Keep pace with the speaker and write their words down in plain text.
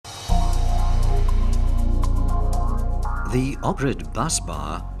The Opbrid bus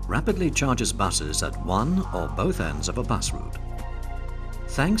bar rapidly charges buses at one or both ends of a bus route.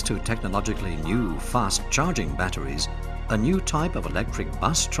 Thanks to technologically new fast charging batteries, a new type of electric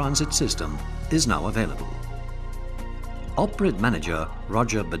bus transit system is now available. Opbrid manager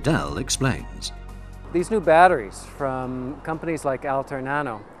Roger Bedell explains. These new batteries from companies like Altair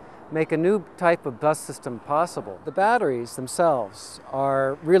Nano make a new type of bus system possible. The batteries themselves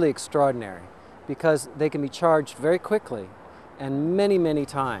are really extraordinary because they can be charged very quickly and many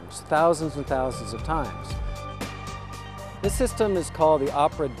times, thousands and thousands of times. This system is called the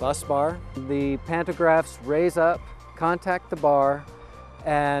Opbrid bus bar. The pantographs raise up, contact the bar,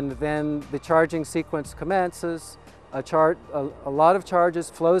 and then the charging sequence commences. A lot of charges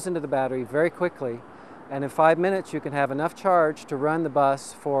flows into the battery very quickly, and in 5 minutes you can have enough charge to run the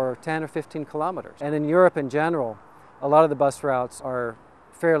bus for 10 or 15 kilometers. And in Europe in general, a lot of the bus routes are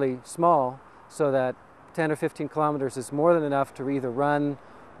fairly small, so that 10 or 15 kilometers is more than enough to either run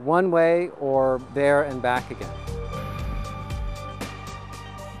one way or there and back again.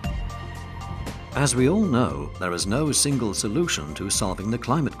 As we all know, there is no single solution to solving the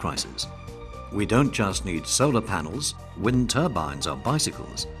climate crisis. We don't just need solar panels, wind turbines or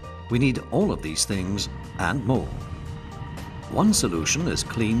bicycles. We need all of these things and more. One solution is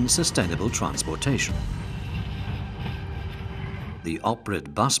clean, sustainable transportation. The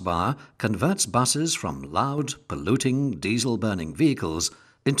Opbrid bus bar converts buses from loud, polluting, diesel-burning vehicles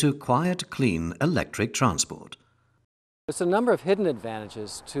into quiet, clean electric transport. There's a number of hidden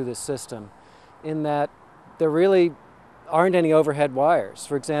advantages to this system in that there really aren't any overhead wires.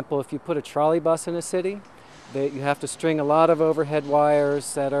 For example, if you put a trolley bus in a city, you have to string a lot of overhead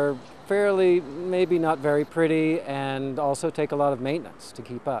wires that are fairly, maybe not very pretty, and also take a lot of maintenance to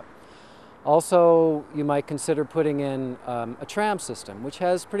keep up. Also, you might consider putting in a tram system, which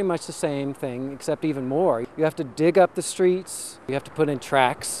has pretty much the same thing, except even more. You have to dig up the streets, you have to put in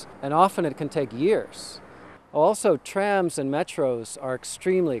tracks, and often it can take years. Also, trams and metros are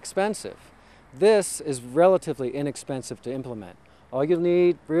extremely expensive. This is relatively inexpensive to implement. All you'll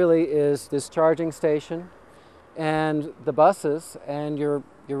need really is this charging station and the buses, and you're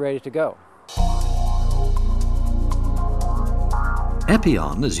ready to go.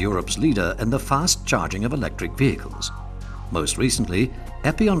 Epion is Europe's leader in the fast charging of electric vehicles. Most recently,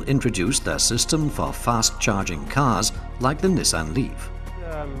 Epion introduced their system for fast charging cars like the Nissan Leaf.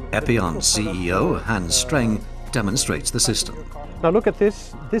 Epion's CEO, Hans Streng, demonstrates the system. Now look at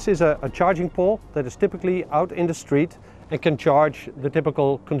this. This is a charging pole that is typically out in the street and can charge the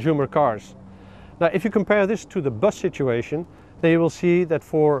typical consumer cars. Now if you compare this to the bus situation, then you will see that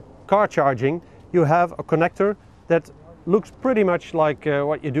for car charging you have a connector that looks pretty much like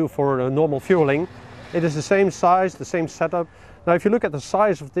what you do for normal fueling. It is the same size, the same setup. Now if you look at the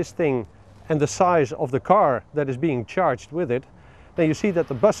size of this thing and the size of the car that is being charged with it, then you see that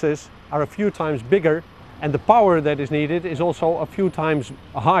the buses are a few times bigger, and the power that is needed is also a few times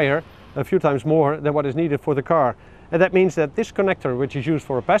higher, a few times more than what is needed for the car. And that means that this connector, which is used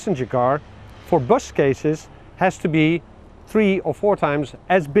for a passenger car, for bus cases has to be 3 or 4 times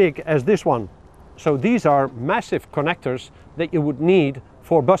as big as this one. So these are massive connectors that you would need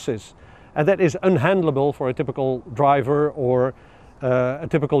for buses. And that is unhandleable for a typical driver or a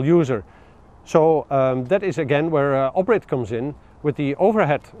typical user. So that is again where Opbrid comes in. With the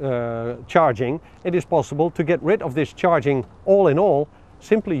overhead charging, it is possible to get rid of this charging all in all,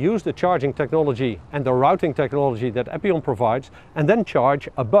 simply use the charging technology and the routing technology that Epion provides, and then charge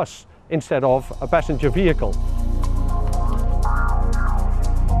a bus instead of a passenger vehicle.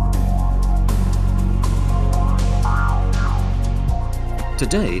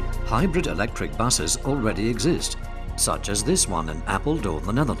 Today, hybrid electric buses already exist, such as this one in Apeldoorn,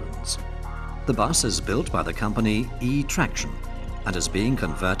 the Netherlands. The bus is built by the company E-Traction and is being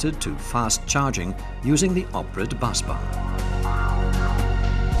converted to fast charging using the Opbrid bus bar.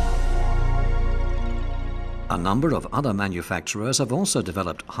 A number of other manufacturers have also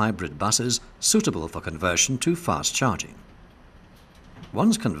developed hybrid buses suitable for conversion to fast charging.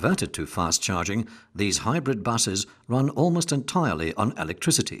 Once converted to fast charging, these hybrid buses run almost entirely on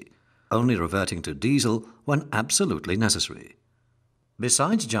electricity, only reverting to diesel when absolutely necessary.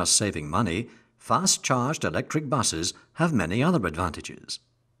 Besides just saving money, fast-charged electric buses have many other advantages.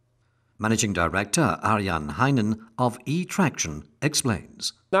 Managing Director Arjan Heinen of E-Traction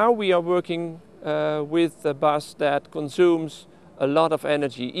explains. Now we are working with a bus that consumes a lot of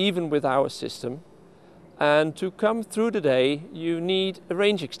energy, even with our system. And to come through the day, you need a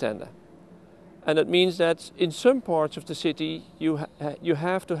range extender. And it means that in some parts of the city, you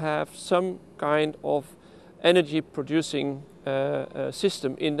have to have some kind of energy producing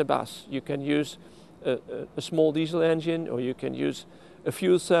system in the bus. You can use a small diesel engine, or you can use a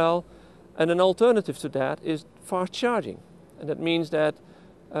fuel cell. And an alternative to that is fast charging. And that means that,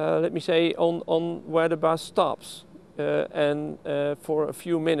 let me say, on where the bus stops, and for a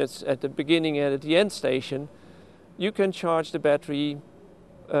few minutes at the beginning and at the end station, you can charge the battery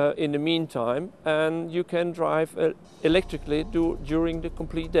in the meantime, and you can drive electrically during the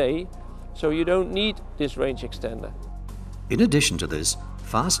complete day, so you don't need this range extender. In addition to this,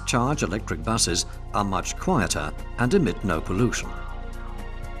 fast charge electric buses are much quieter and emit no pollution.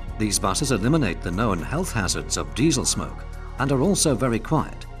 These buses eliminate the known health hazards of diesel smoke and are also very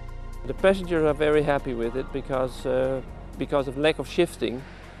quiet. The passengers are very happy with it because of lack of shifting.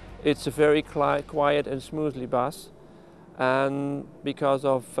 It's a very quiet and smoothly bus, and because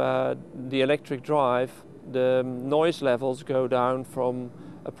of the electric drive, the noise levels go down from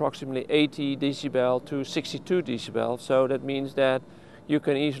approximately 80 decibel to 62 decibel. So that means that you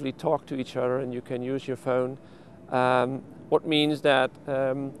can easily talk to each other and you can use your phone. What means that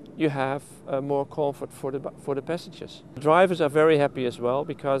you have more comfort for the passengers. The drivers are very happy as well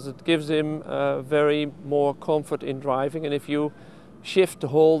because it gives them very more comfort in driving, and if you shift the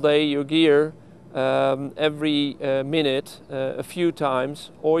whole day your gear every minute a few times,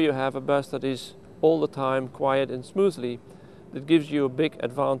 or you have a bus that is all the time quiet and smoothly, that gives you a big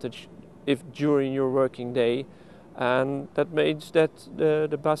advantage if during your working day, and that means that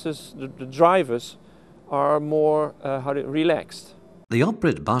the buses, the drivers, are more relaxed. The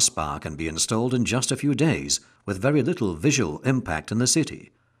Opbrid bus bar can be installed in just a few days with very little visual impact in the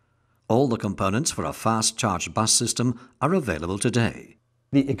city. All the components for a fast charge bus system are available today.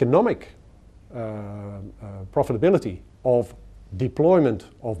 The economic profitability of deployment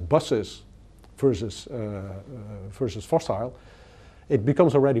of buses versus fossil, it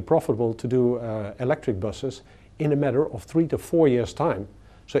becomes already profitable to do electric buses in a matter of 3 to 4 years' time.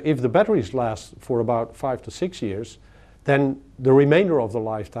 So if the batteries last for about 5 to 6 years, then the remainder of the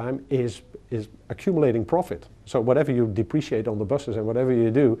lifetime is accumulating profit. So whatever you depreciate on the buses and whatever you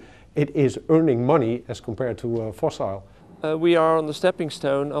do, it is earning money as compared to fossil. We are on the stepping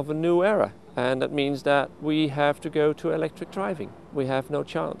stone of a new era, and that means that we have to go to electric driving. We have no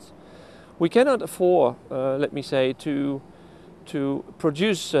chance. We cannot afford, let me say, to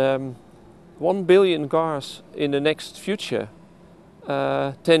produce 1 billion cars in the next future,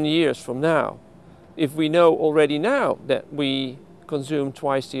 10 years from now, if we know already now that we consume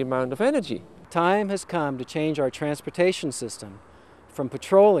twice the amount of energy. Time has come to change our transportation system from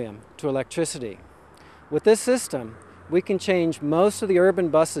petroleum to electricity. With this system, we can change most of the urban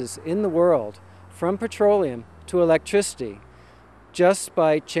buses in the world from petroleum to electricity just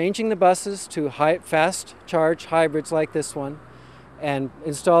by changing the buses to fast charge hybrids like this one and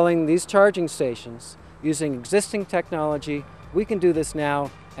installing these charging stations using existing technology. We can do this now,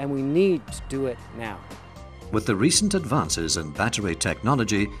 and we need to do it now. With the recent advances in battery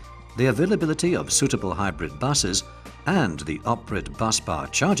technology, the availability of suitable hybrid buses, and the Opbrid bus bar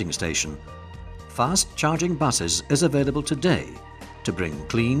charging station, fast charging buses is available today to bring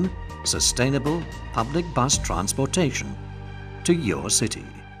clean, sustainable public bus transportation to your city.